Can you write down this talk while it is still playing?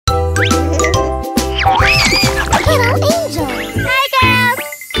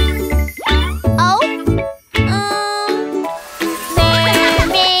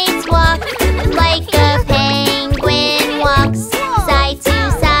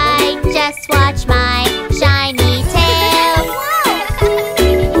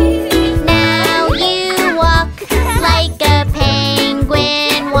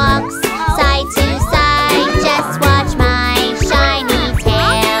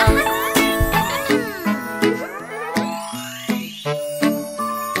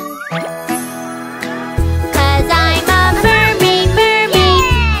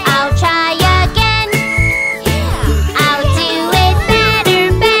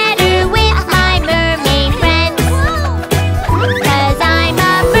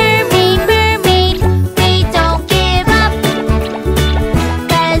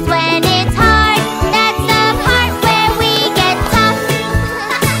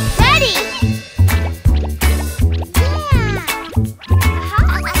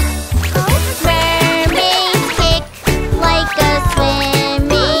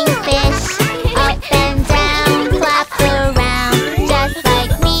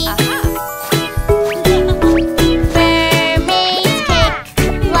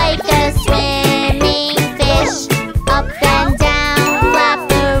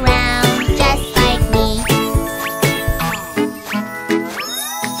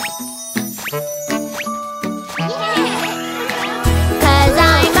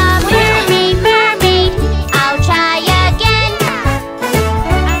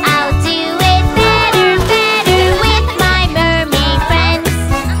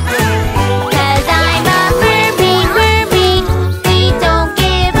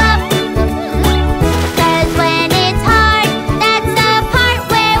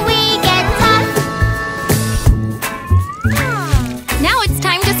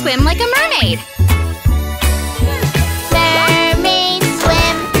swim like a mermaid. Mermaids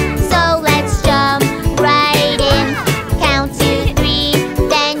swim, so let's jump right in. Count to 3,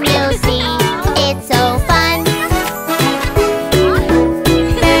 then you'll see it's so fun.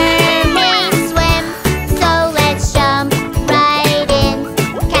 Mermaids swim, so let's jump right in.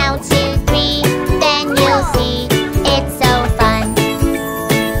 Count to 3, then you'll see it's so fun.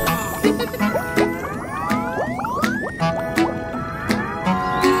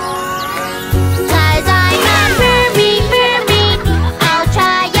 'Cause I'm a mermaid, mermaid, I'll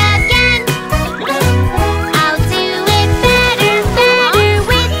try again. I'll do it better, better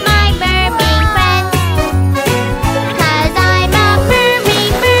with my mermaid friends. 'Cause I'm a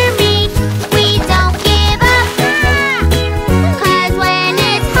mermaid, mermaid, we don't give up. 'Cause when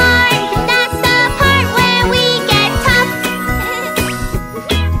it's hard, that's the part where we get tough.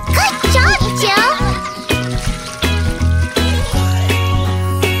 Good job, Jill.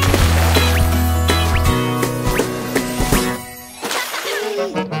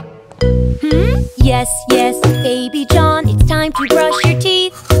 Yes, yes, baby John, it's time to brush your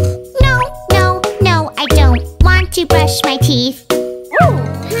teeth. No, no, no, I don't want to brush my teeth.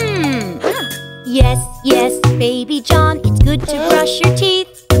 Yes, yes, baby John, it's good to brush your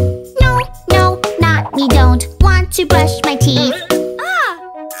teeth. No, no, not me, don't want to brush my teeth.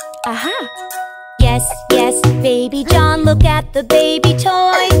 Aha! Yes, yes, baby John, look at the baby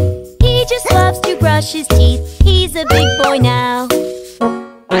toy. He just loves to brush his teeth. He's a big boy now.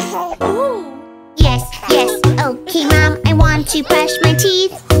 Yes, yes, okay, Mom, I want to brush my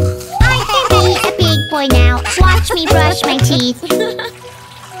teeth. I can be a big boy now. Watch me brush my teeth.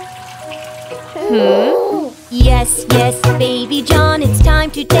 Yes, yes, baby John, it's time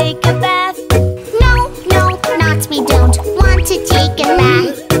to take a bath. No, no, not me, don't want to take a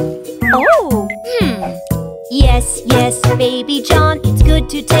bath. Oh! Yes, yes, baby John, it's good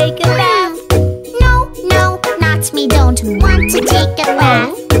to take a bath. No, no, not me, don't want to take a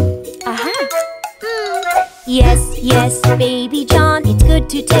bath. Aha! Yes, yes, baby John, it's good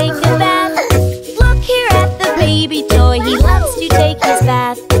to take a bath. Look here at the baby toy, he loves to take his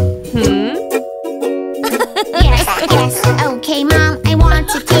bath. Yes, yes, okay, Mom, I want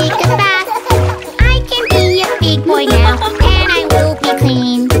to take a bath. I can be a big boy now, and I will be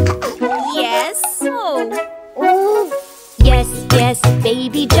clean. Yes, yes, yes,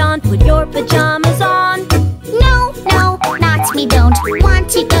 baby John, put your pajamas on. No, no, not me, don't want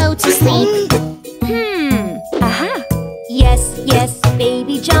to go to sleep. Aha! Yes, yes,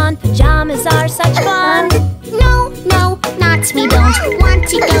 baby John, pajamas are such fun. No, no, not me, don't want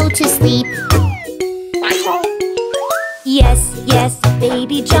to go to sleep. Yes, yes,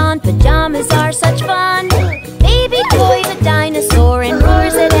 baby John, pajamas are such fun. Baby toy's a dinosaur and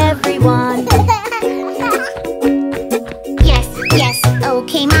roars at everyone. Yes, yes,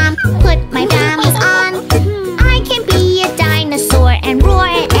 okay, Mom, put my pajamas on. I can be a dinosaur and roar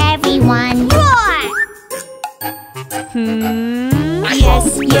at everyone. Roar!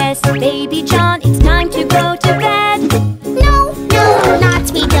 Yes, yes, baby John, it's time to go to bed. No, no,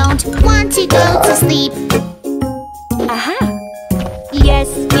 not me, don't want to go to sleep. Aha! Yes,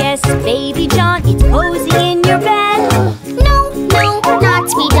 yes, baby John, it's cozy in your bed. No, no, not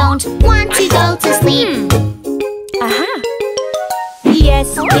me, don't want to go to sleep. Aha!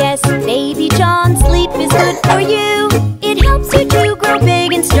 Yes, yes, baby John, sleep is good for you. It helps you to grow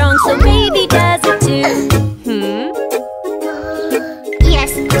big and strong, so baby does it too.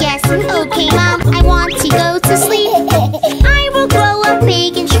 Yes, yes, okay, Mom, I want to go to sleep. I will grow up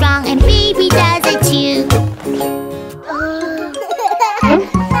big and strong, and baby does it too.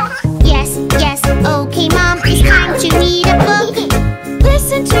 Yes, yes, okay, Mom, it's time to read a book.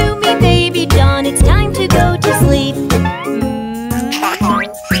 Listen to me, baby John, it's time to go to sleep.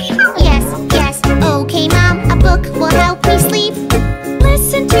 Yes, yes, okay, Mom, a book will help me sleep.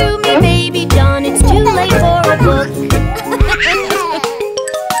 Listen to me, baby John, it's too late for a book.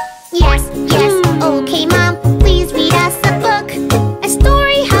 Yes, yes, okay, Mom, please read us a book. A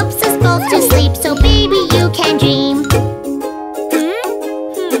story helps us both to sleep, so baby, you can dream.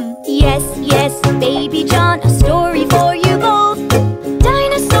 Yes, yes, baby John, a story for you both.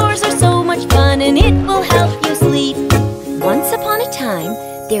 Dinosaurs are so much fun and it will help you sleep. Once upon a time,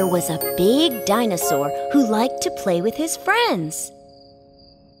 there was a big dinosaur who liked to play with his friends.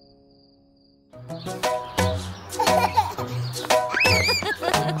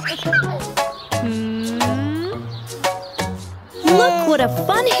 Look what a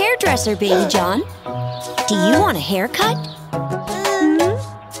fun hairdresser, baby John. Do you want a haircut?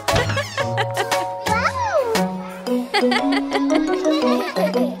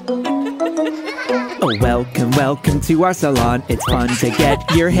 A Welcome, welcome to our salon. It's fun to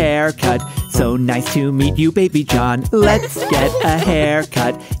get your hair cut. So nice to meet you, baby John. Let's get a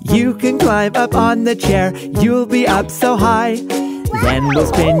haircut. You can climb up on the chair. You'll be up so high. Then we'll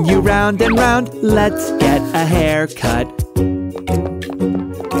spin you round and round. Let's get a haircut.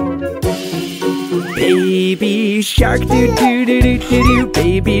 Baby shark doo doo doo doo doo doo.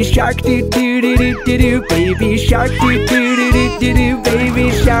 Baby shark doo doo doo doo doo doo. Baby shark doo doo doo doo doo doo.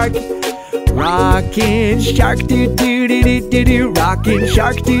 Baby shark. Rockin' shark doo doo doo doo doo doo. Rockin'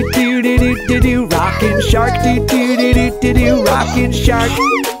 shark doo doo doo doo doo doo. Rockin' shark doo doo doo doo doo doo. Rockin' shark.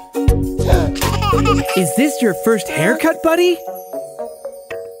 Is this your first haircut, buddy?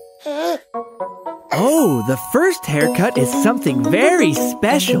 Oh, the first haircut is something very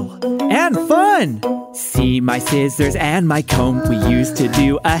special and fun. See my scissors and my comb. We used to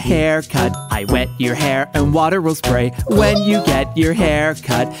do a haircut. I wet your hair and water will spray when you get your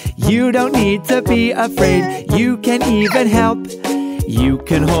haircut. You don't need to be afraid. You can even help. You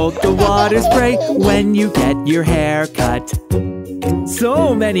can hold the water spray when you get your haircut.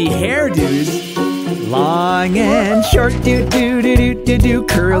 So many hairdos. Long and short, do do do do do do.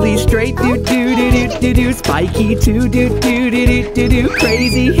 Curly, straight, do do do do do do. Spiky, do do do do do do do.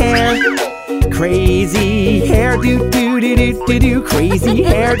 Crazy hair, crazy hair, do do do do do do. Crazy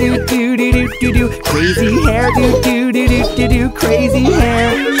hair, do do do do do do. Crazy hair, do do do do do do. Crazy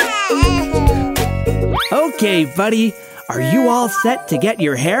hair. Okay, buddy, are you all set to get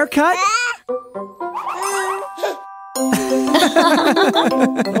your hair cut?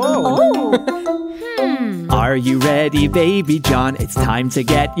 Are you ready, baby John? It's time to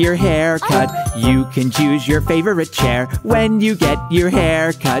get your hair cut. You can choose your favorite chair when you get your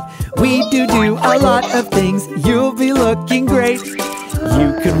hair cut. We do a lot of things. You'll be looking great.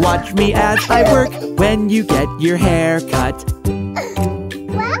 You can watch me as I work when you get your hair cut.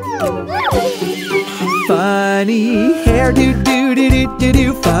 Funny hair, do do do do do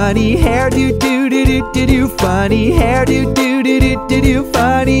do. Funny hair, do do do do do do. Funny hair, do do do do do do.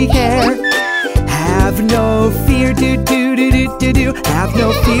 Funny hair. Have no fear, do do do do do do. Have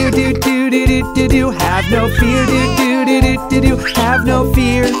no fear, do do do do do do. Have no fear, do do do do do do. Have no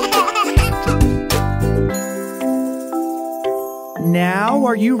fear. Now,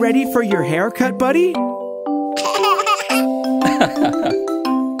 are you ready for your haircut, buddy?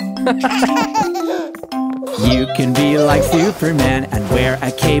 You can be like Superman and wear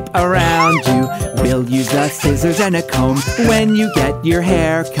a cape around you. We'll use a scissors and a comb when you get your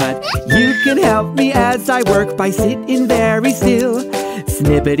hair cut. You can help me as I work by sitting very still.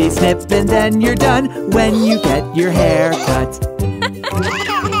 Snippety snip and then you're done when you get your hair cut.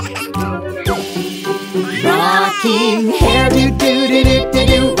 Rocking hair, do do do do do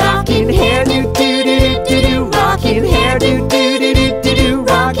do. Rocking hair, do do do do do do. Rocking hair, do do do do do do.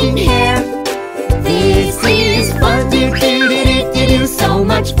 Rocking hair. This is fun, do do do do do do. So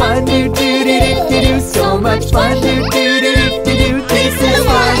much fun, do do do do do do. So much fun, do do do do do do. This is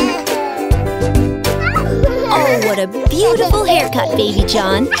fun. Oh, what a beautiful haircut, baby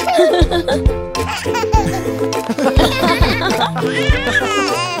John.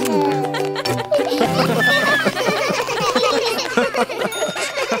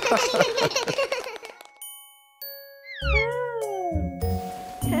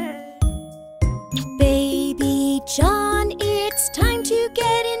 Baby John, it's time to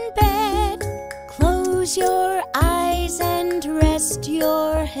get in bed. Close your eyes and rest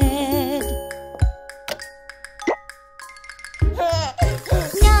your head.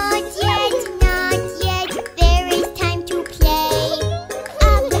 Not yet, there is time to play.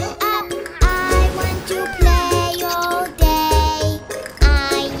 Up, up, I want to play all day.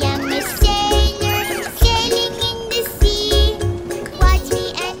 I am a sailor, sailing in the sea. Watch me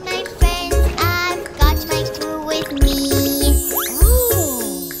and my friends, I've got my crew with me.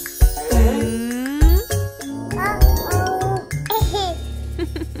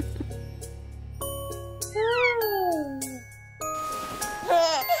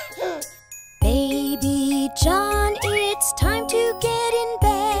 Baby John, it's time to get in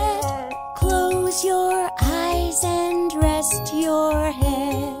bed. Close your eyes and rest your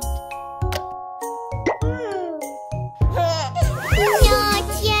head.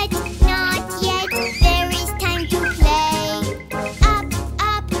 Not yet, there is time to play. Up,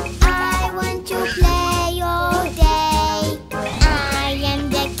 up, I want to play all day. I am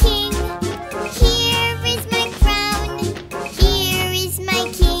the king, here is my crown. Here is my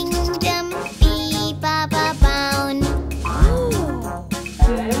kingdom, be Baba bound.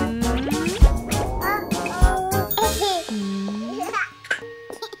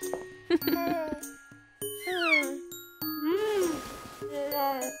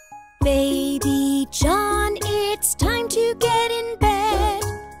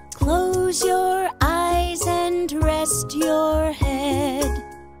 Close your eyes and rest your head.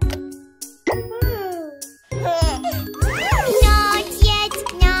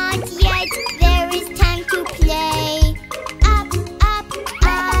 Not yet, there is time to play. Up,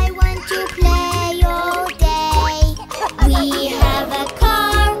 I want to play all day. We have a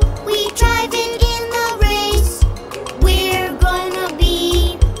car, we drive it in the race. We're gonna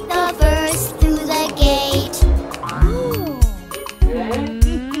be the first through the gate.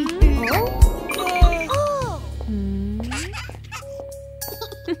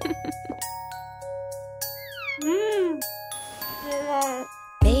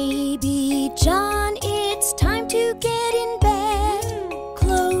 Baby John, it's time to get in bed.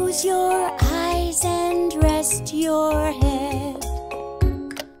 Close your eyes and rest your head.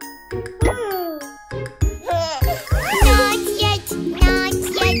 Not yet,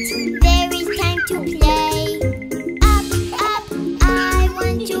 there is time to play. Up, I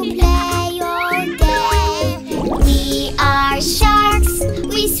want to play all day. We are sharks,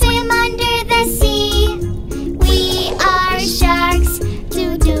 we swim under the sea. We are sharks,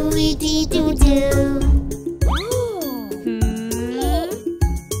 do-do-dee-doo-doo.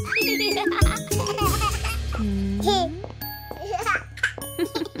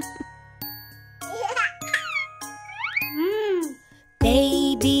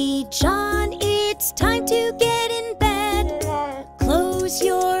 Baby John, it's time to get in bed. Close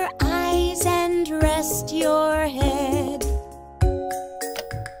your eyes and rest your head.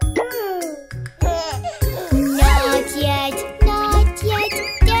 Not yet,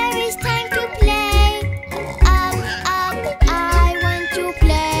 there is time to play. Up, I want to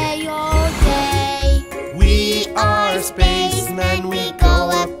play all day. We are spacemen, we go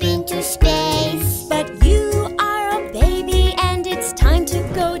up into space. But you are a baby and it's time to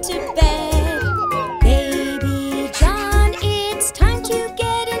go to bed. Baby John, it's time to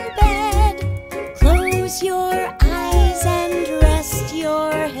get in bed. Close your eyes and rest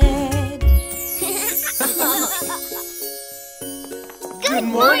your head. Good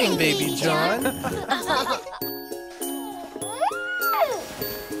morning, Baby John.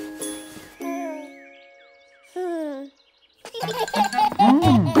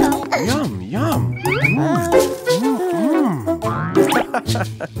 Yum, yum.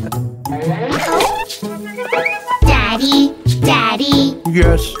 Daddy,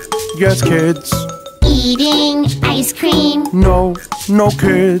 Yes, kids. eating ice cream. No,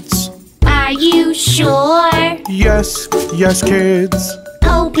 kids. Are you sure? Yes, kids.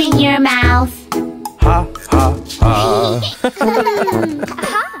 Open your mouth. Ha, ha, ha.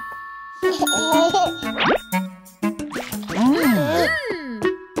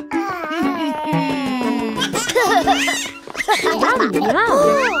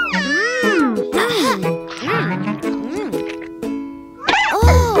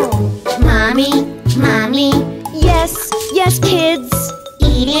 Mommy, Yes, kids.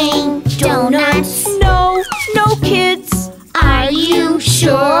 eating donuts. No, kids. Are you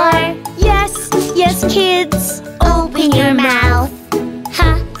sure? Yes, kids. Open your mouth.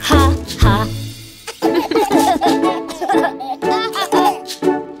 Ha, ha, ha.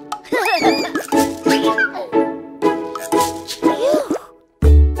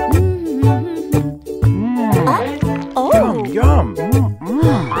 Yum.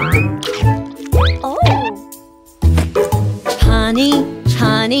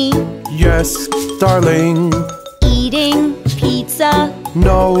 Honey, Yes, darling. eating pizza.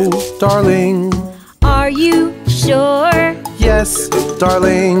 No, darling. Are you sure? Yes,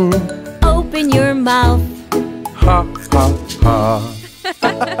 darling. Open your mouth. Ha, ha,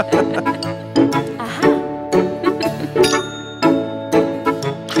 ha.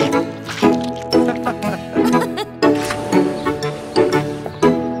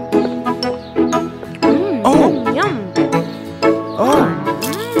 Yum.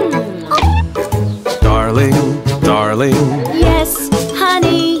 Darling. Yes,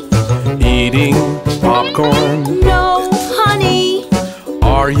 honey. Eating popcorn. No, honey.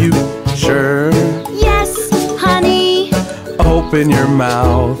 Are you sure? Yes, honey. Open your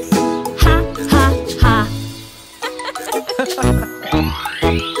mouth. Ha, ha, ha.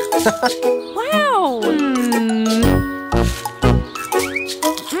 Wow.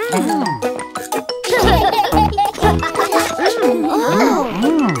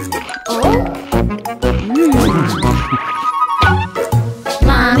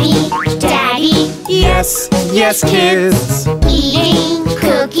 Mommy, Daddy, Yes, kids. eating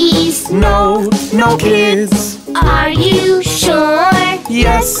cookies. No, kids. Are you sure?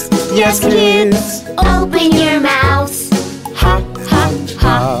 Yes, kids. Open your mouth. Ha, ha,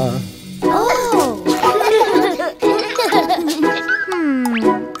 ha. Oh.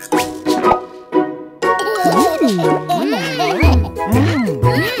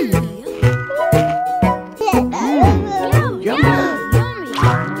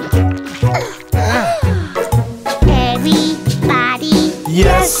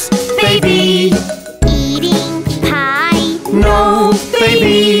 Yes, baby. Eating pie? No,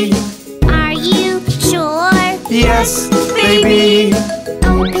 baby. Are you sure? Yes, baby.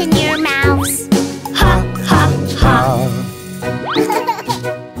 Open your mouths. Ha, ha, ha.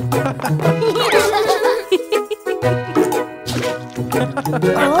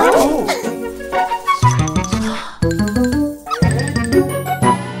 Oh.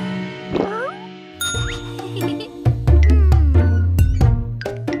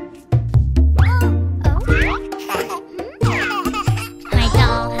 My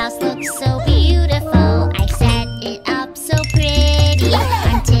dollhouse looks so beautiful. I set it up so pretty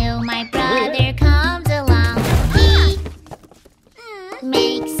until my brother comes along. He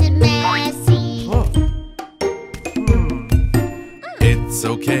makes it messy. It's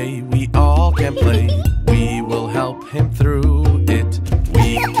okay, we all can play. We will help him through it.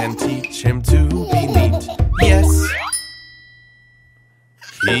 We can teach him to be neat. Yes,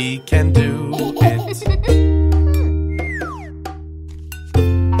 he can do it.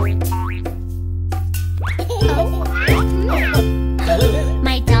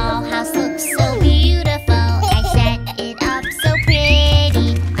 My dollhouse looks so beautiful. I set it up so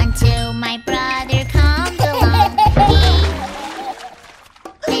pretty until my brother comes along. He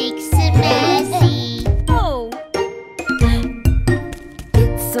makes it messy. Oh.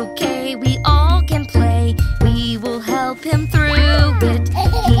 It's okay, we all can play. We will help him through it.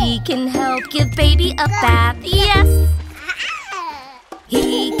 He can help give baby a bath. Yes,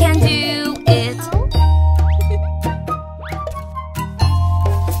 he can do it.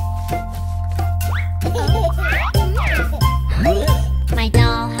 My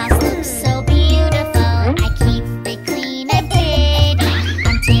dollhouse looks so beautiful. I keep it clean and pretty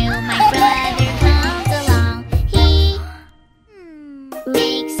until my brother comes along. He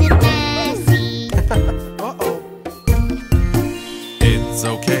makes it messy. It's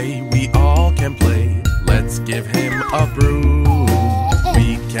okay, we all can play. Let's give him a broom.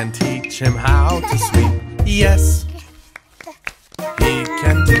 We can teach him how to sweep. Yes, he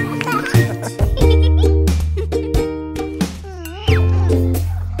can do it.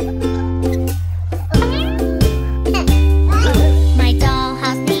 My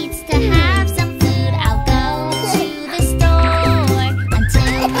dollhouse needs to have some food. I'll go to the store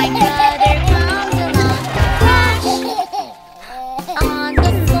until my brother comes along. Crash on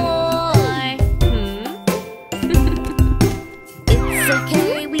the floor. It's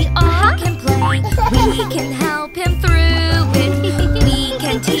okay, we all can play. We can help him through it. We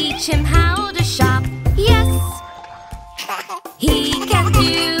can teach him how to shop. Yes, he can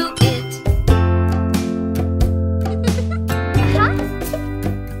do it.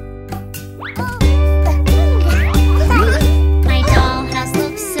 My dollhouse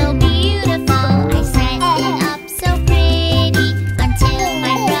looks so beautiful. I set it up so pretty until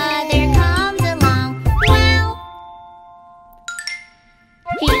my brother comes along. Wow,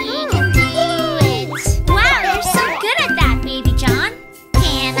 he can do it. Wow, you're so good at that, Baby John.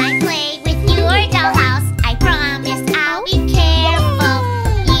 Can I play with your dollhouse? I promise I'll be careful.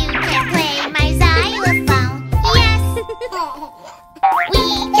 You can play my xylophone. Yes, we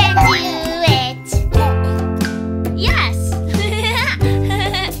can do it. Yes.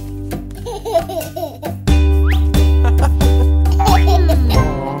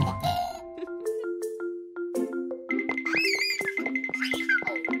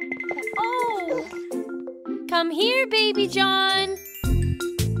 Oh, come here, Baby John.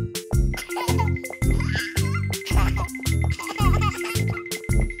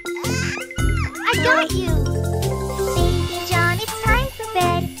 I got you. Baby John, it's time for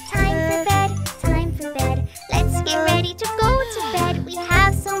bed. Time for bed. Time for bed. Let's get ready to go to bed. We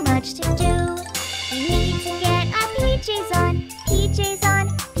have so much to do. We need to get our PJs on. PJs on.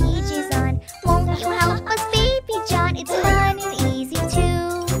 PJs on. Won't you help us, Baby John? It's fun and easy too.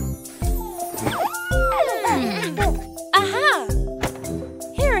 Aha!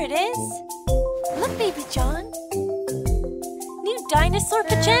 Here it is. Look, Baby John. New dinosaur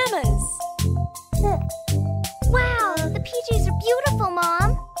pajamas. Wow, the PJs are beautiful, Mom.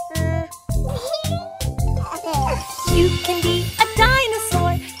 You can be a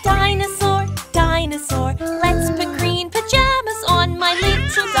dinosaur, dinosaur, dinosaur. Let's put green pajamas on, my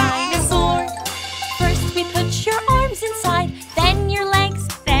little dinosaur. First we put your arms inside, then your legs,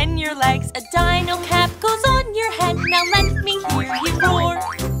 then your legs. A dino cap goes on your head. Now let me hear you roar.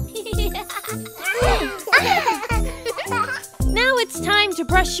 Now it's time to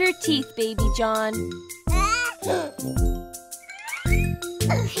brush your teeth, Baby John.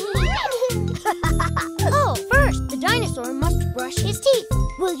 Oh, first, the dinosaur must brush his teeth.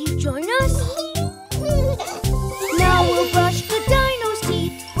 Will you join us? Now we'll brush the dino's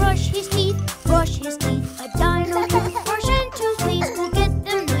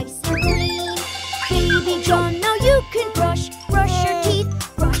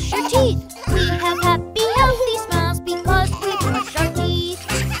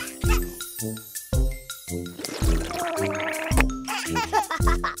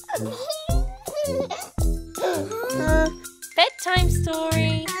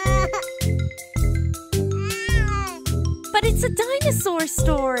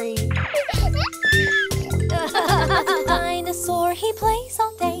story. The dinosaur, he plays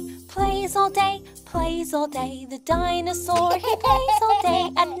all day, plays all day, plays all day. The dinosaur, he plays all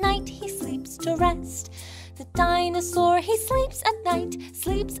day. At night he sleeps to rest. The dinosaur, he sleeps at night,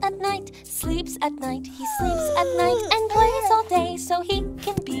 sleeps at night, sleeps at night. He sleeps at night and plays all day so he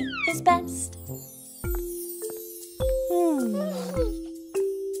can be his best.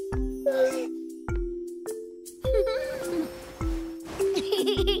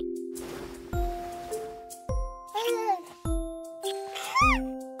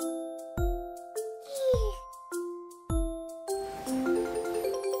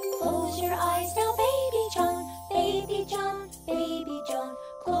 Close your eyes now, baby John, baby John, baby John.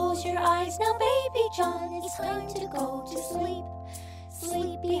 Close your eyes now, baby John. It's time to go to sleep.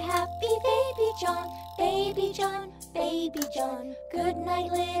 Sleepy, happy baby John, baby John, baby John. Good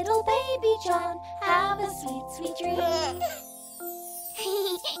night, little baby John. Have a sweet, sweet dream.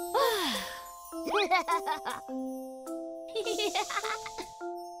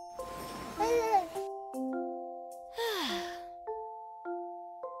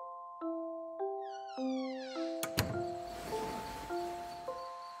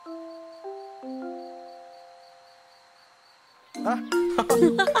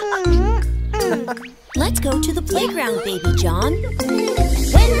 Let's go to the playground, baby John.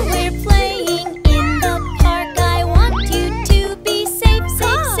 When we're playing in the park, I want you to be safe,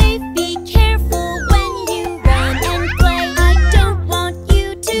 safe, safe. Be careful when you run and play. I don't want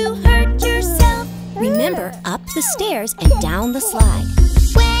you to hurt yourself. Remember, up the stairs and down the slide.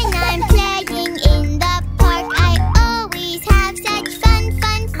 When I'm playing in the park, I always have such fun,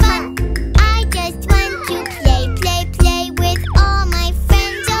 fun, fun. I just want to play, play, play with all my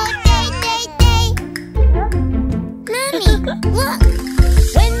friends all day, day, day. Mommy, look!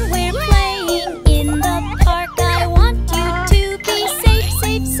 When we're playing in the park, I want you to be safe,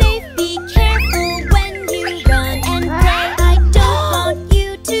 safe, safe. Be careful when you run and play. I don't want you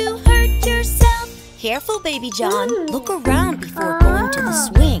to hurt yourself. Careful, baby John. Look around before going to the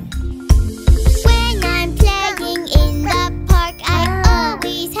swing. When I'm playing in the park, I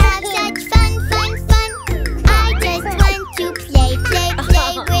always have such fun, fun, fun. I just want to play, play,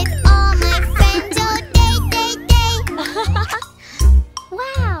 play with all my friends all day, day, day.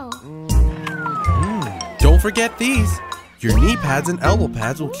 Wow! Don't forget these. Your knee pads and elbow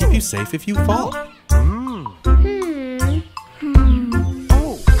pads will keep you safe if you fall.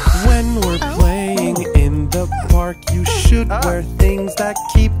 When we're playing in the park, you should wear things that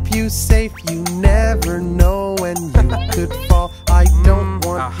keep you safe. You never know when you could fall. I don't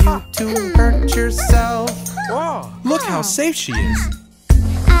want you to hurt yourself. Look how safe she is.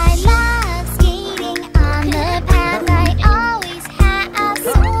 I love skating on the path. I always have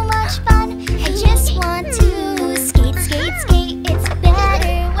so much fun. I just want to skate, skate, skate. It's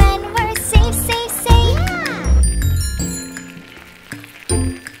better when we're safe, safe, safe.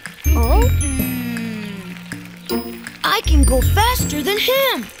 Oh? I can go faster than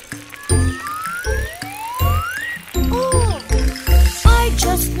him. I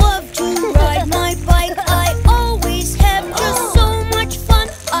just love to ride my bike. I always have just so much fun.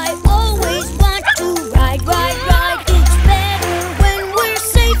 I always want to ride, ride, ride. It's better when we're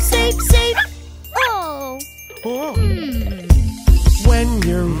safe, safe, safe. Oh. When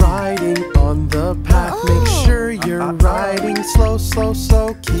you're riding on the path, make sure you're riding slow, slow,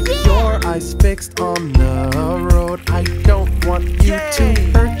 slow. Keep your eyes fixed on the road. I don't want you to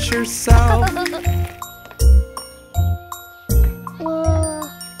hurt yourself.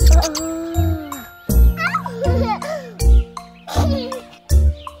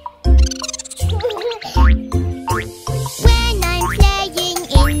 When I'm playing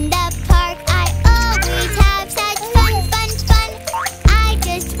in the park, I always have such fun, fun, fun. I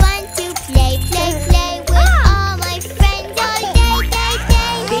just want to play, play, play with all my friends all day, day,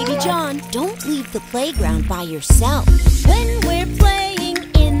 day. Baby John, don't leave the playground by yourself. When we're playing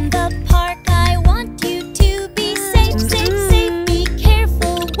in the park, I want you to be safe, safe, safe. Be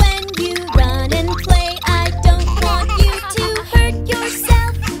careful when you run and play. I don't want you to hurt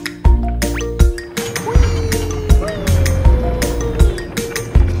yourself.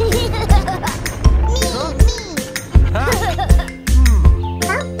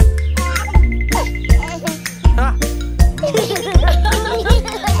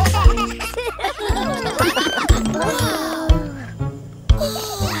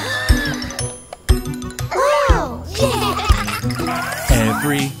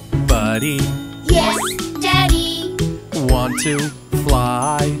 Everybody Yes, Daddy. want to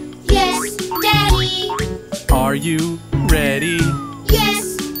fly? Yes, Daddy. Are you ready?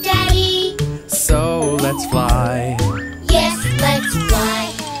 Yes, Daddy. So let's fly. Yes, let's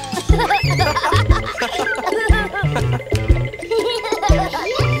fly.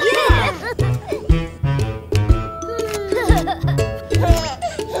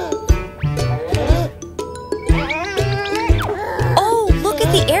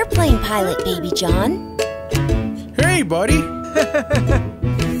 airplane pilot, Baby John. Hey, buddy.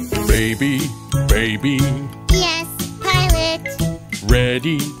 Baby, baby. Yes, pilot.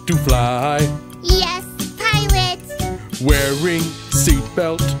 Ready to fly. Yes, pilot. Wearing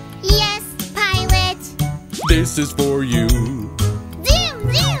seatbelt. Yes, pilot. This is for you.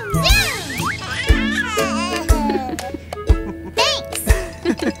 Zoom, zoom, zoom. Thanks.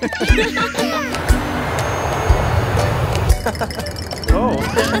 Oh.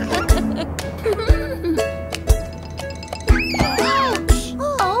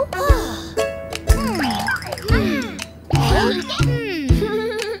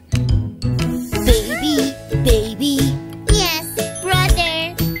 Baby, baby, Yes,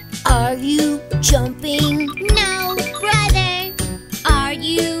 brother. are you jumping? No, brother. Are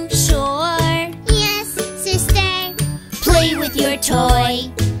you sure? Yes, sister. Play with your toy.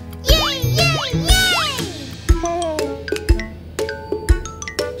 Yay, yay, yay!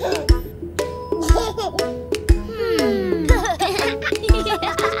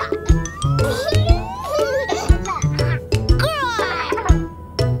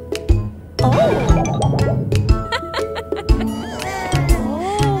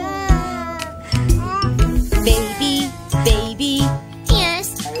 Baby, baby, Yes,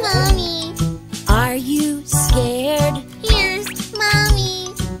 mommy. are you scared? Yes,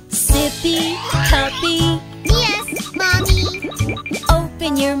 mommy. Sippy, cuppy, Yes, mommy.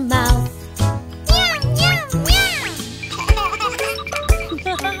 open your mouth. Meow, meow, meow.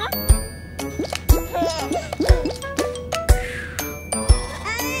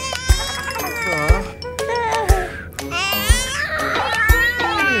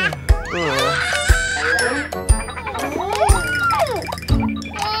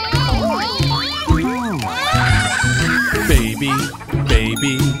 Baby,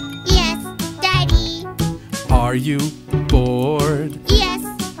 baby. Yes, daddy. Are you bored? Yes,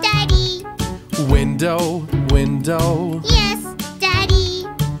 daddy. Window, window. Yes, daddy.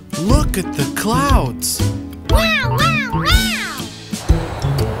 Look at the clouds. Wow, wow,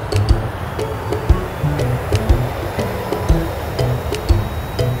 wow.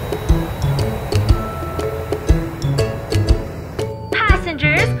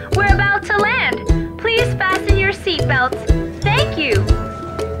 Passengers, we're about to land. Please fasten your seatbelts. Thank you.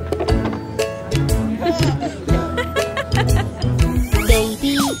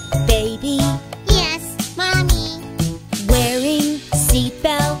 Baby, baby, Yes, mommy. wearing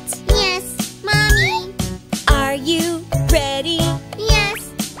seatbelt. Yes, mommy. Are you ready?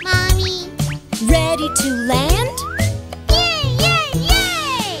 Yes, mommy. Ready to land? Yay, yay,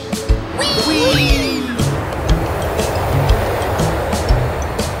 yay! Whee!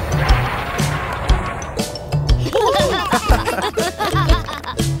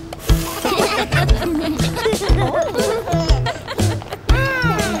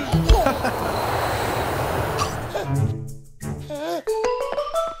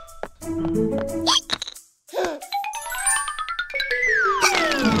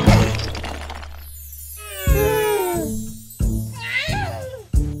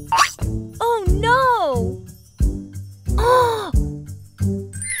 Oh no!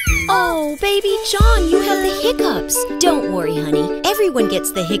 Oh, Baby John, you have the hiccups. Don't worry, honey. Everyone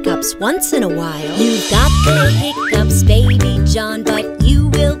gets the hiccups once in a while. You've got the hiccups, Baby John, but you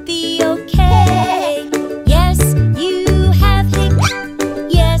will be okay. Yes, you have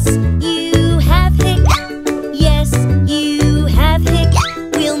hiccups. Yes, you have hiccups. Yes, you have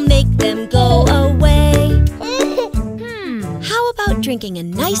hiccups. We'll make them go away. How about drinking a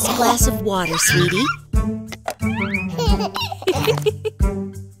nice glass of water, sweetie?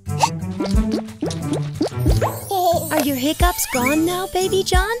 Are your hiccups gone now, Baby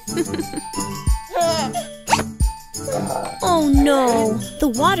John? Oh no, the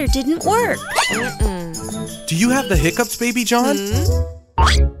water didn't work. Do you have the hiccups, Baby John?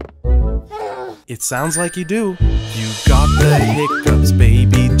 It sounds like you do. You got the hiccups,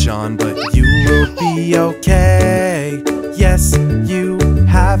 Baby John, but you will be okay. Yes, you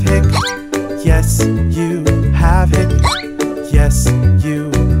have hiccups. Yes, you have hiccups. Yes,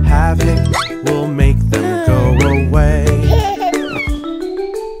 you have hiccups. We'll make them go away.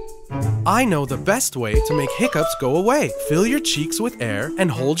 I know the best way to make hiccups go away. Fill your cheeks with air and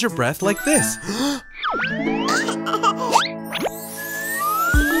hold your breath like this.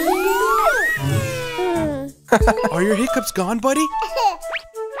 Are your hiccups gone, buddy?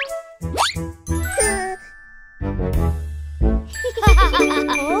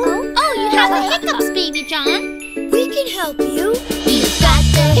 Oh, you have the hiccups, Baby John. We can help you. You've got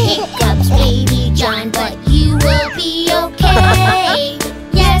the hiccups, Baby John, but you will be okay.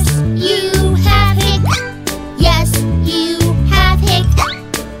 Yes, you have hiccups. Yes, you have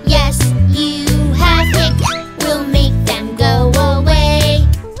hiccups. Yes,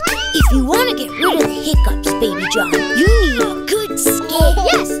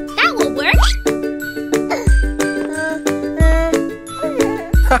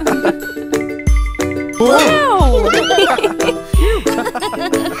 Wow!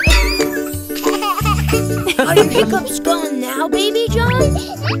 Are your hiccups gone now, Baby John?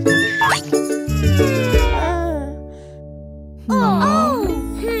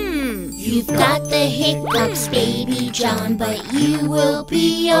 You've got the hiccups, Baby John, but you will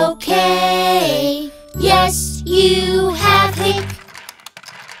be okay. Yes, you have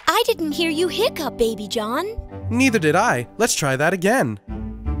I didn't hear you hiccup, Baby John. Neither did I. Let's try that again.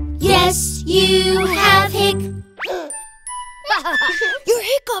 Yes, you have Your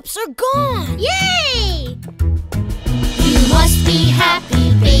hiccups are gone! Yay! You must be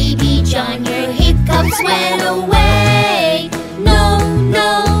happy, Baby John. Your hiccups went away. No,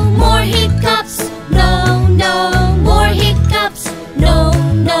 no more hiccups. No, no more hiccups. No,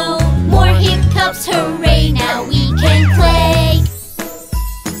 no more hiccups. Hooray, now we can play.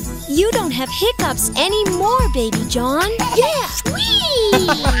 You don't have hiccups anymore, Baby John. Yeah! Whee!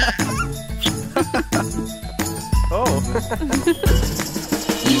 Oh.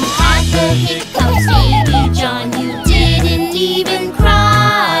 You had the hiccups, Baby John. You didn't even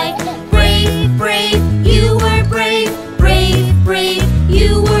cry. Brave, brave, you were brave. Brave, brave,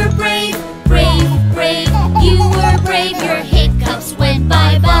 you were brave. Brave, brave, you were brave. Your hiccups went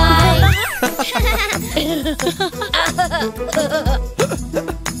bye-bye.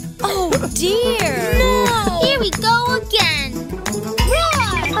 Oh, dear. No! Here we go again.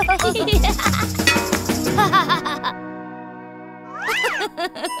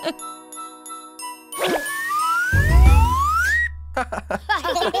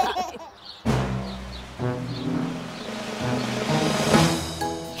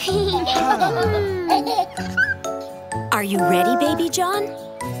 Are you ready, Baby John?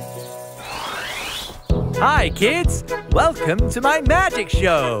 Hi, kids. Welcome to my magic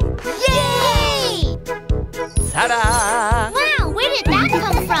show. Yay! Ta-da! Wow, where did that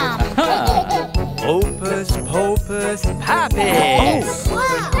come from? Opus, popus, pappis.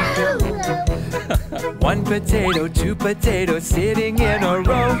 Wow! One potato, two potatoes sitting in a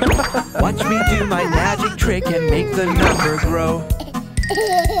row. Watch me do my magic trick and make the number grow.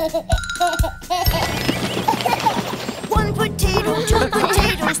 1 potato, 2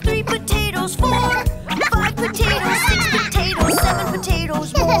 potatoes, 3 potatoes, 4, 5 potatoes, 6 potatoes, 7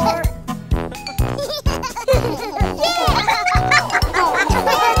 potatoes more.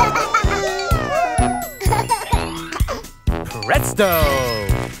 Presto!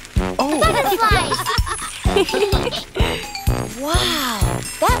 Butterflies! Wow,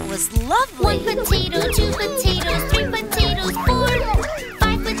 that was lovely. 1 potato, 2 potatoes, 3 potatoes, 4,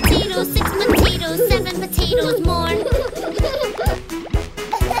 5 potatoes, 6 potatoes, 7 potatoes more.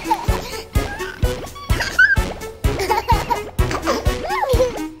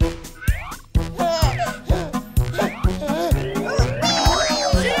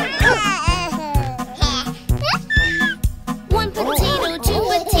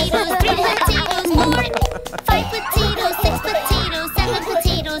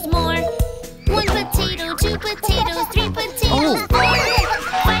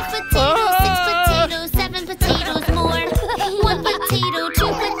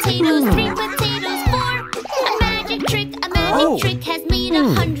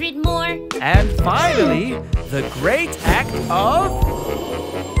 And finally, the great act of...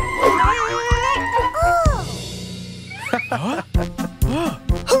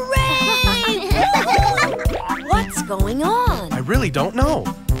 Hooray! What's going on? I really don't know.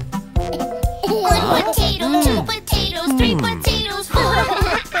 1 potato, 2 potatoes, 3 potatoes, 4,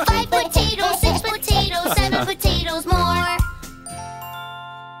 5 potatoes, 6 potatoes, 7 potatoes more.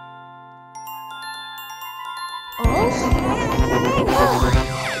 Oh?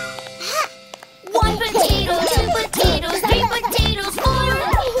 1 potato, 2 potatoes, 3 potatoes, 4,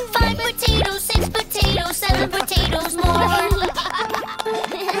 5 potatoes, 6 potatoes, 7 potatoes more.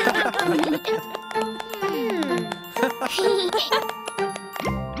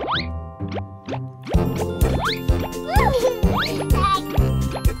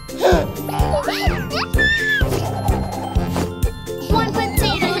 One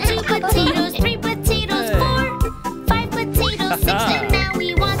potato, 2 potatoes, 3 potatoes, 4, 5 potatoes, 6, and now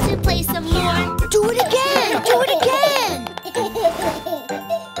we want to play some more. Do it again! Do it again!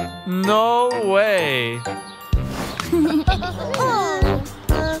 No way!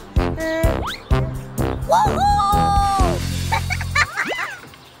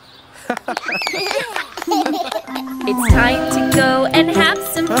 It's time to go and have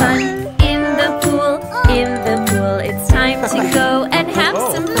some fun in the pool, in the pool. It's time to go and have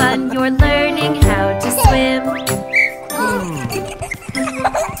some fun. You're learning how to swim.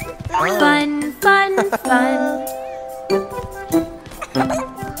 Fun, fun, fun.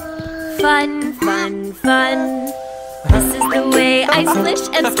 Fun, fun, fun. This is the way I splish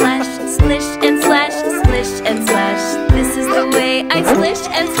and splash, splish and slash, splish and slash. This is the way I splish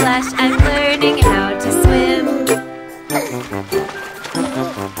and splash. I'm learning how to swim.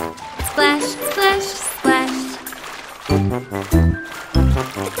 Splash, splash, splash.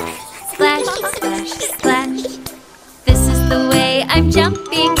 Splash, splash, splash. This is the way I'm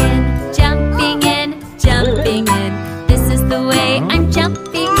jumping in, jumping in, jumping in. This is the way I'm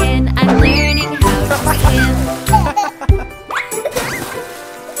jumping in. I'm learning how to swim.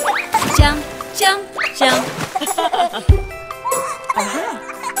 Jump, jump, jump.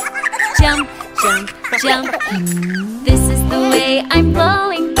 Jump, jump, jump. This is the way I'm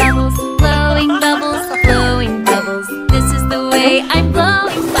blowing bubbles, blowing bubbles, blowing bubbles. This is the way I'm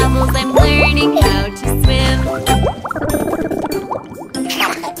blowing bubbles. I'm learning how to swim.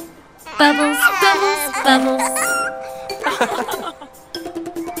 Bubbles, bubbles, bubbles.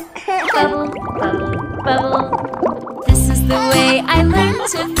 Bubble, bubble, bubble. This is the way I learn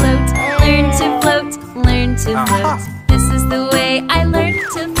to float, learn to float, learn to float. This is the way I learn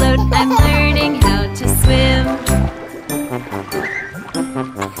to float. I'm learning how to swim.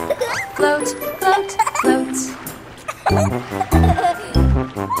 Float, float, float.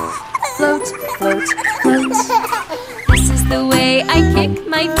 Float, float, float. This is the way I kick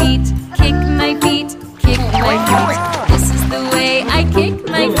my feet, kick my feet, kick my feet. This is the way I kick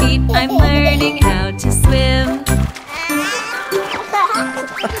my feet. I'm learning how to swim.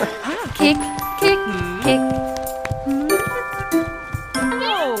 Kick, kick, kick.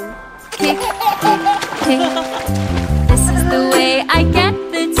 Kick, kick, kick. This is the way I get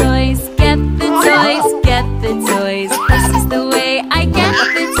the toys, get the toys, get the toys. This is the way I get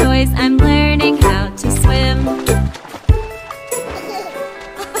the toys. I'm learning how to swim.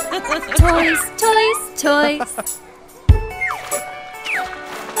 Toys, toys, toys.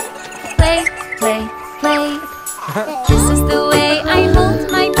 Play, play, play. This is the way I hold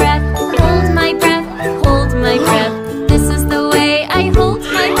my breath, hold my breath, hold my breath. This is the way I hold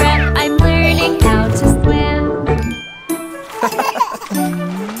my breath. I'm learning how to swim.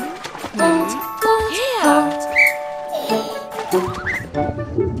 Hold, hold, hold.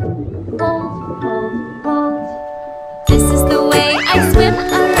 Hold, hold, hold. This is the way I swim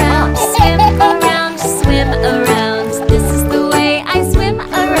around, swim around, swim around. This is the way I swim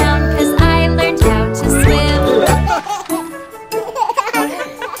around, 'cause I learned how to swim.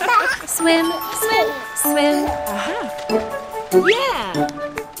 Swim, swim, swim. Yeah!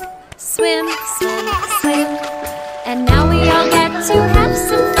 Swim, swim, swim. And now we all get to have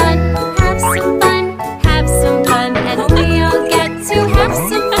some fun, have some fun, have some fun. And we all get to have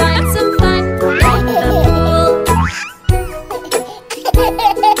some fun in the pool.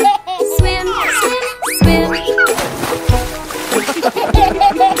 Swim, swim, swim.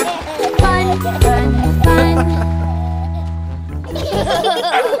 Fun, fun, fun.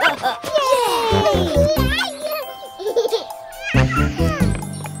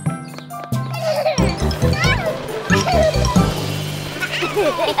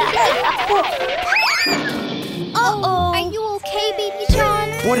 Uh-oh. Are you okay, Baby John?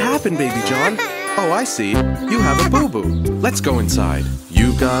 What happened, Baby John? Oh, I see. You have a boo-boo. Let's go inside.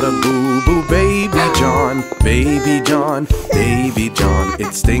 You got a boo-boo, Baby John. Baby John, Baby John.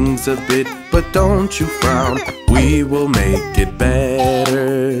 It stings a bit, but don't you frown. We will make it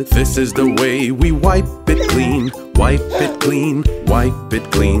better. This is the way we wipe it clean. Wipe it clean, wipe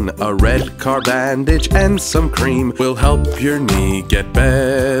it clean. A red car bandage and some cream will help your knee get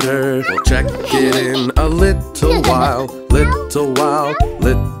better. We'll check it in a little while, little while,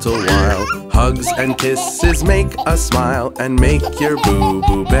 little while. Hugs and kisses make us smile and make your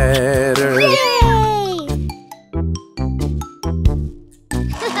boo-boo better.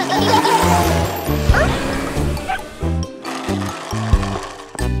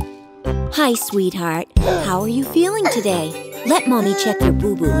 Hi, sweetheart. How are you feeling today? Let Mommy check your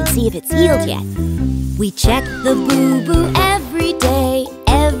boo-boo and see if it's healed yet. We check the boo-boo every day,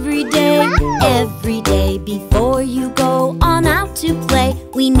 every day, every day. Before you go on out to play,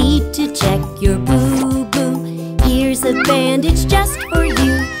 we need to check your boo-boo. Here's a bandage just for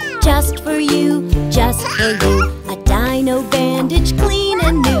you, just for you, just for you. A dino bandage, clean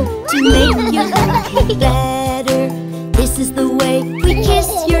and new, to make your boo-boo better. This is the way we kiss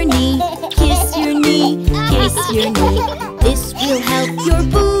your knee, kiss your knee, kiss your knee. This will help your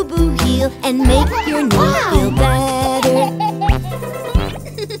boo-boo heal and make your knee feel better.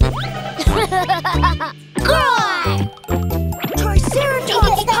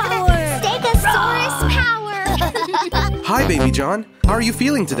 Triceratops power! Stegosaurus power! Hi, Baby John. How are you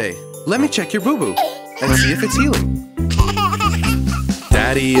feeling today? Let me check your boo-boo and see if it's healing.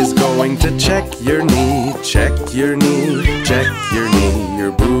 Daddy is going to check your knee, check your knee, check your knee.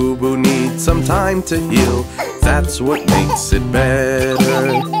 Your boo-boo needs some time to heal. That's what makes it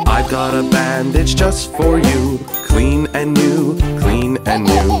better. I've got a bandage just for you. Clean and new, clean and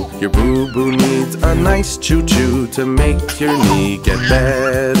new. Your boo-boo needs a nice choo-choo to make your knee get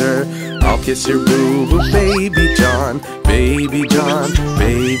better. I'll kiss your boo-boo, baby John, baby John,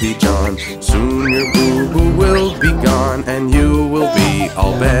 baby John. Soon your boo-boo will be gone and you will be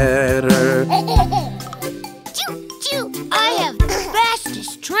all better. Choo choo! I have the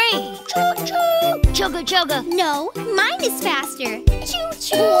fastest train. Choo choo! Chugga chugga. No, mine is faster. Choo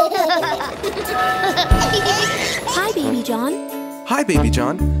choo! Hi, Baby John. Hi, baby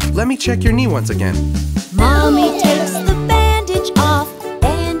John. Let me check your knee once again. Mommy takes the bandage off,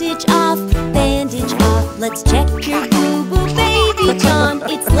 bandage off, bandage off. Let's check your boo-boo, Baby John.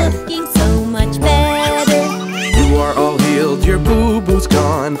 It's looking so much better. You are all healed, your boo-boo's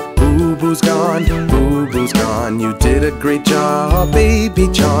gone. Boo-boo's gone, boo-boo's gone. You did a great job, baby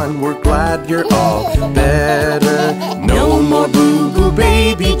John. We're glad you're all better. No more boo-boo,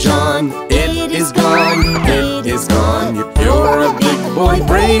 baby John. It is gone, it is gone. You're a big boy,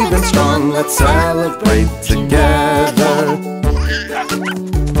 brave and strong. Let's celebrate together.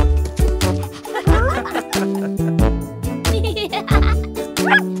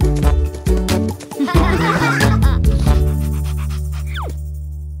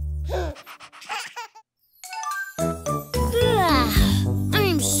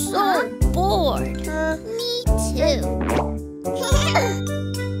 I'm so bored. Me too.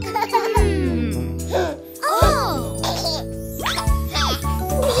 Oh!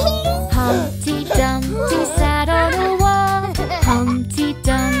 Humpty Dumpty sat on a wall. Humpty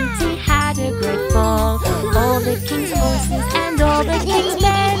Dumpty had a great fall. All the king's horses and all the king's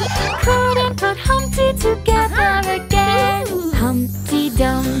men couldn't put Humpty together again. Humpty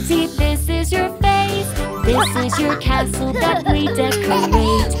Dumpty, this is your face. This is your castle that we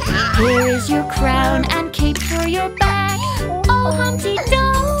decorate. Here is your crown and cape for your back. Oh, Humpty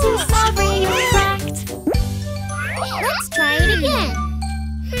Dumpty, sorry you cracked. Let's try it again.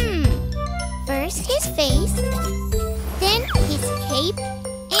 First his face, then his cape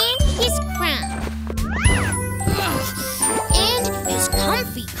and his crown. And his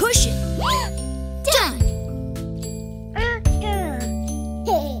comfy cushion. Done!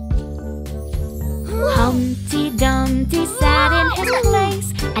 Humpty Dumpty sat in his place,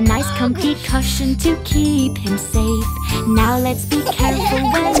 a nice comfy cushion to keep him safe. Now let's be careful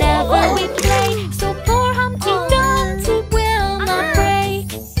whenever we play, so poor Humpty Dumpty will not break.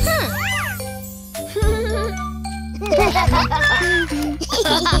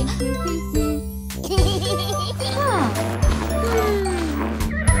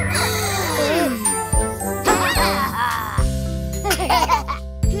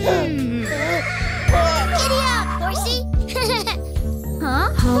 Giddy up, horsey!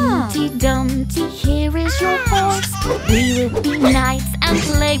 Humpty Dumpty, here is your horse. We will be knights and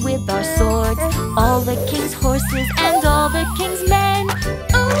play with our swords. All the king's horses and all the king's men.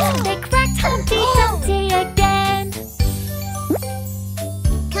 Oops, they cracked Humpty Dumpty again.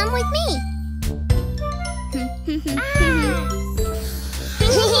 Come with me.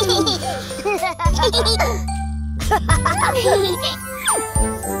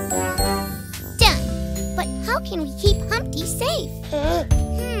 Done. But how can we keep Humpty safe?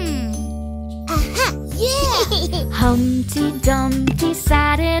 Aha! Yeah! Humpty Dumpty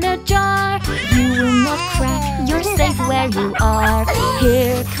sat in a jar. You will not crack, you're safe where you are.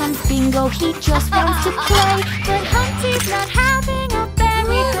 Here comes Bingo, he just wants to play, but Humpty's not having a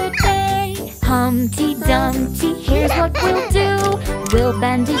very good day. Humpty Dumpty, here's what we'll do. We'll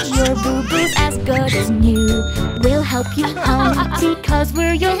bandage your boo-boos as good as new. We'll help you, Humpty, 'cause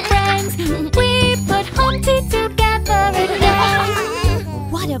we're your friends. We put Humpty together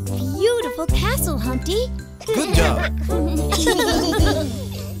again. What a beautiful castle, Humpty. Good job.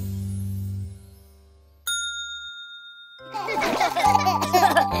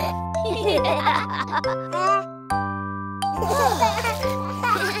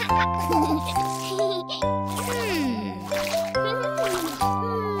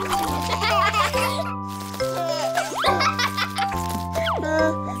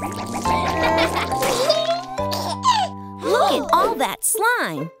 Look at all that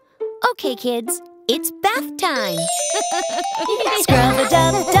slime. Okay, kids, it's bath time.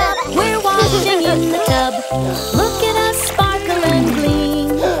 Scrub-a-dub-dub, we're washing in the tub. Look at us sparkle and gleam.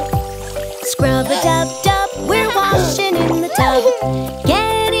 Scrub-a-dub-dub, we're washing in the tub.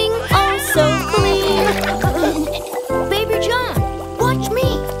 Getting oh so clean. Baby John, watch me.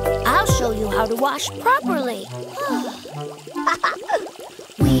 I'll show you how to wash properly.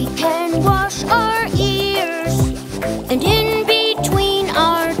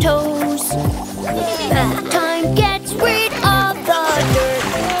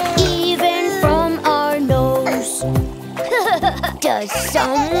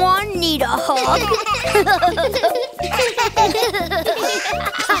 Someone need a hug?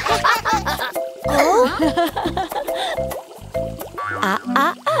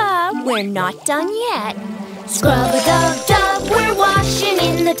 We're not done yet. Scrub-a-dub-dub, we're washing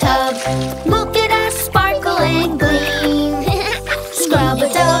in the tub. Look at us sparkle and gleam.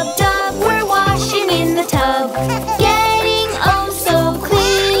 Scrub-a-dub-dub, we're washing in the tub. Getting oh so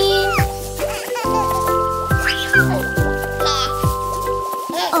clean.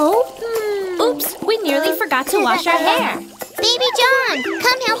 Oh, oops, we nearly forgot to wash our hair. Baby John,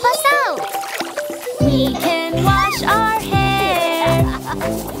 come help us out. We can wash our hair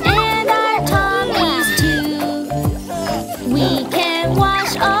and our tummies too. We can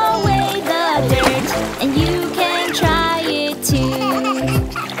wash away the dirt, and you can try it too.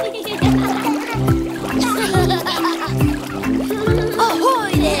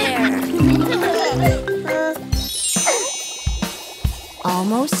 Ahoy there!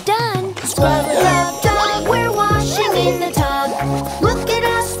 Almost done. Scrub-a-dub-dub, we're washing in the tub. Look at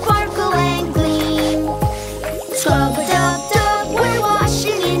us sparkle and gleam. Scrub-a-dub-dub, we're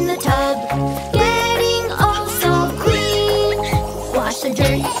washing in the tub. Getting oh so clean. Wash the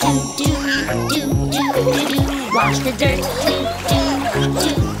dirt, do-do-do-do-do-do. Wash the dirt,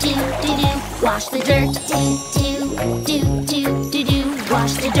 do-do-do-do-do-do. Wash the dirt, do-do-do-do-do.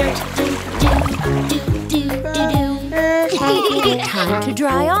 Wash the dirt, do-do-do-do-do. Time to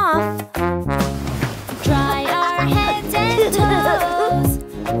dry off. Dry our heads and toes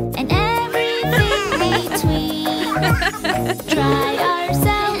and everything between. Dry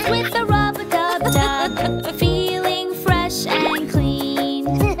ourselves with the rub-a-dub-dub, feeling fresh and clean.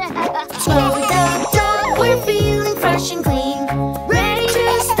 Scrub-a-dub-dub, we're feeling fresh and clean, ready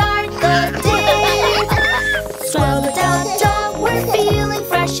to start the day. Scrub-a-dub-dub, we're feeling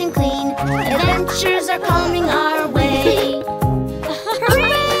fresh and clean, adventures are coming our way.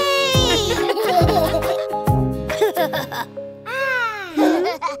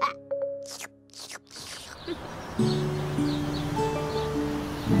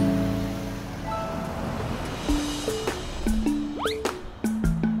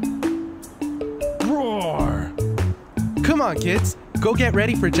 Roar! Come on, kids. Go get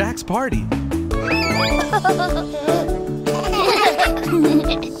ready for Jack's party.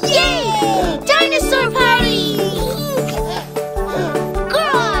 Yay! Dinosaur party!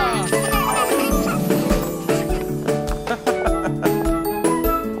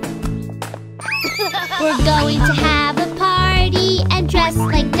 We're going to have a party and dress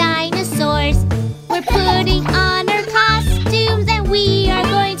like dinosaurs. We're putting on our costumes and we are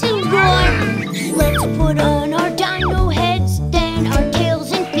going to roar. Let's put on our dino heads, then our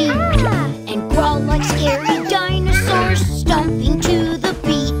tails and feet, and growl like scary dinosaurs, stomping to the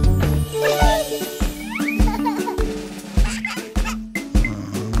beat.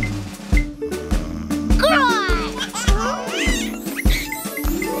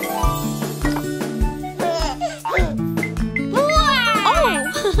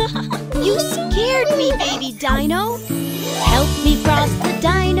 You scared me, baby dino. Help me frost the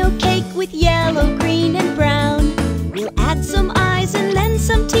dino cake with yellow, green, and brown. We'll add some eyes and then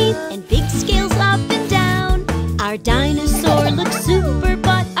some teeth and big scales up and down. Our dinosaur looks super,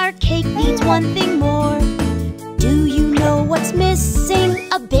 but our cake needs one thing more. Do you know what's missing?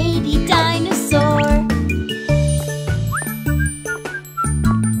 A baby dinosaur.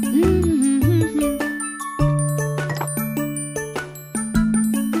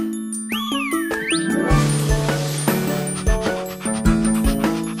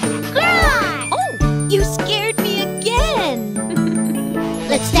 You scared me again!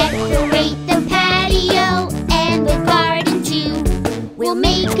 Let's decorate the patio and the garden too. We'll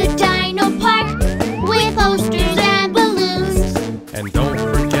make a dino park with posters and balloons. And don't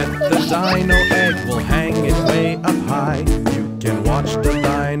forget the dino egg. We'll hang it way up high. You can watch the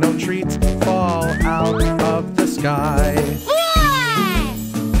dino treats fall out of the sky.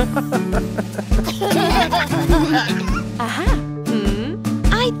 Aha!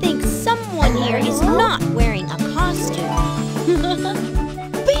 I think someone here is not wearing a costume.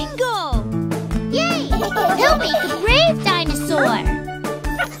 Bingo! Yay! He'll make a brave dinosaur.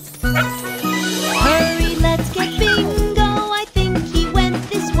 Hurry, let's get Bingo. I think he went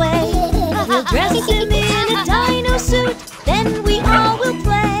this way. We'll dress him in a dino suit, then we all will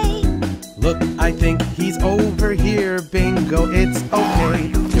play. Look, I think he's over here, Bingo. It's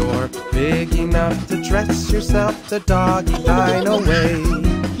okay. You're big enough to dress yourself the doggy dino way.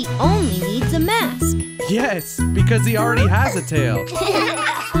 He only needs a mask. Yes, because he already has a tail.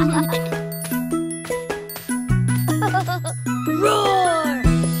 Roar!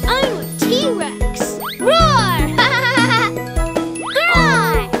 I'm a T-Rex. Roar!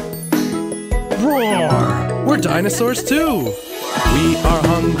 dinosaurs too. We are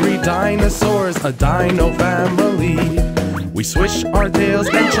hungry dinosaurs, a dino family. We swish our tails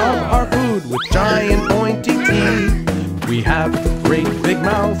and chomp our food with giant pointy teeth. We have great big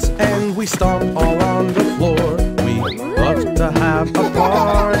mouths and we stomp all on the floor. We love to have a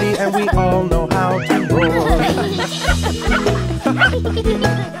party and we all know how to roar.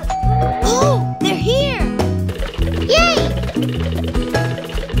 Oh, they're here! Yay!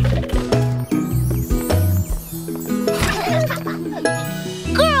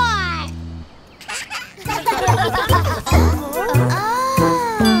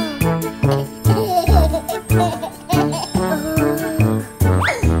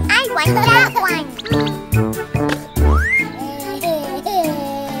 I want that one.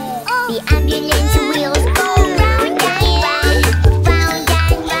 The ambulance wheels go round and round, round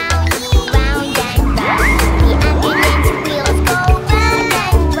and round, round and round. The ambulance wheels go round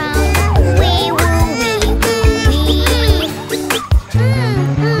and round. Wee woo wee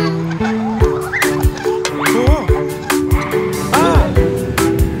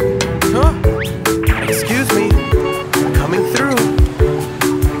Oh. Excuse me. Coming through.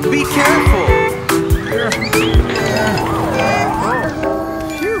 Be careful.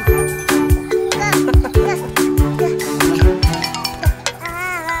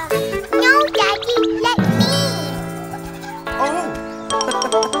 No, Daddy, let me. Oh.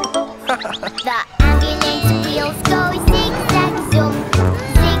 The ambulance wheels go zigzag zoom,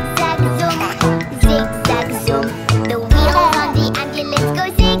 zigzag zoom, zigzag zoom. The wheels on the ambulance go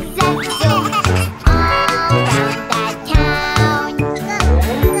zigzag zoom all around that town.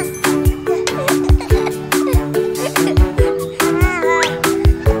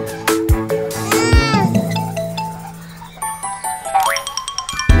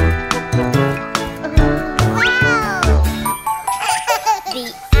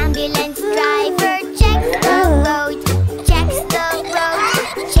 The ambulance driver checks the road, checks the road,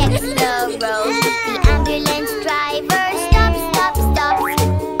 checks the road. The ambulance driver stops, stops, stops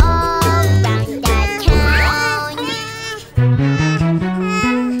all around that town.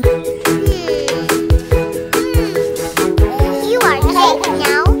 You are safe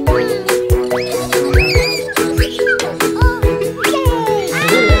now.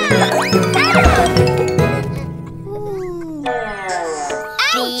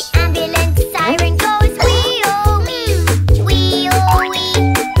 The ambulance siren goes